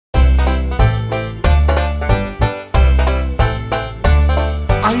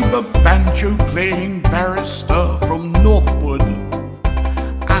banjo-playing barrister from Northwood,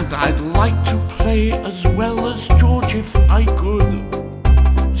 and I'd like to play as well as George if I could.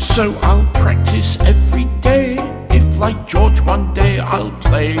 So I'll practice every day. If like George one day I'll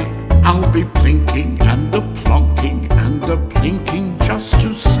play, I'll be plinking and a plonking and a plinking just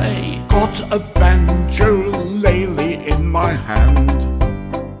to say, got a banjo-lele in my hand.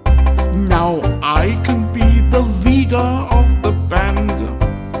 Now I can be the leader of the band.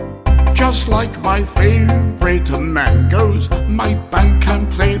 Just like my favorite mangoes, my band can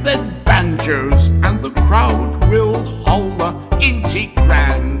play their banjos, and the crowd will holler, "Ain't it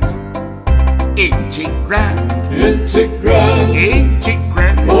grand? Ain't it grand? Ain't it grand? Ain't it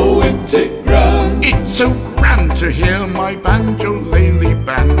grand? Oh, ain't it grand? It's so grand to hear my banjo-lele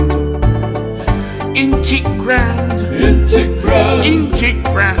band. Ain't it grand? Ain't it grand? Ain't it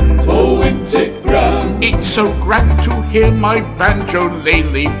grand? Oh, ain't it grand? It's so grand to hear my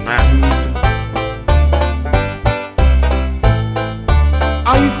banjo-lele band.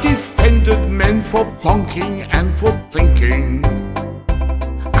 I've defended men for plonking and for plinking,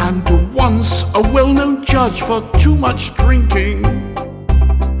 and once a well-known judge for too much drinking.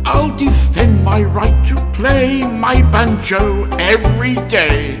 I'll defend my right to play my banjo every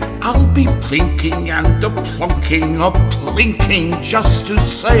day. I'll be plinking and a plonking, a plinking just to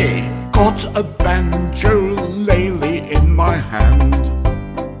say, got a banjo-lele in my hand.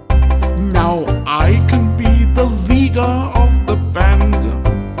 Now I can be the leader of the band.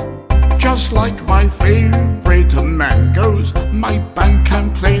 Just like my favorite mangoes, my band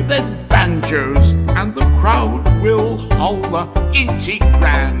can play their banjos, and the crowd will holler, "Ain't it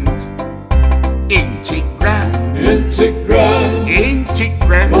grand? Ain't it grand? Ain't it grand? Ain't it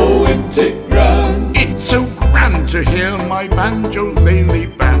grand? Oh, ain't it grand? It's so grand to hear my banjo-lele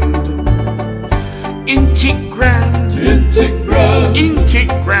band. Ain't it grand? Ain't it grand? Ain't it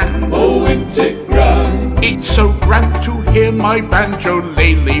grand? Oh, ain't it grand? It's so grand to hear my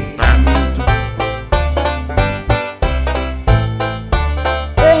banjo-lele band.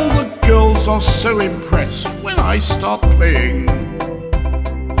 All the girls are so impressed when I start playing.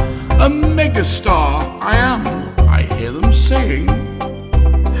 A megastar I am, I hear them saying.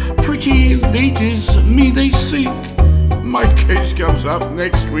 Pretty ladies, me they seek. My case comes up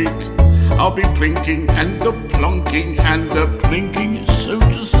next week. I'll be plinking and a plonking and a plinking, so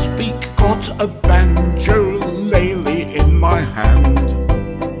to speak. Got a banjo-lele in my hand.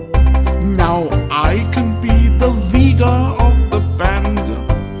 Now I can be the leader of the band.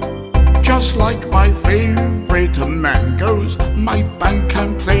 Just like my favorite mangoes, my band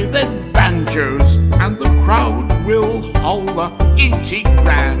can play their banjos, and the crowd will holler, "Ain't it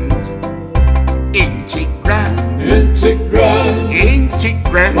grand? Ain't it grand? Ain't it grand? Ain't it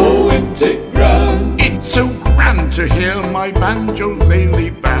grand? Oh, ain't it grand? It's so grand to hear my banjo-lele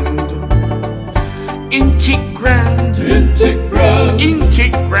band. Ain't it grand? Ain't it grand? Ain't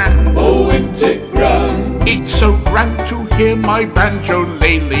it grand? Oh, ain't it grand? It's so grand to hear my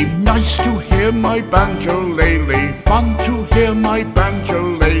banjo-lele. Nice to hear my banjo-lele. Fun to hear my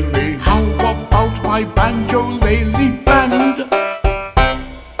banjo-lele. How about my banjo-lele?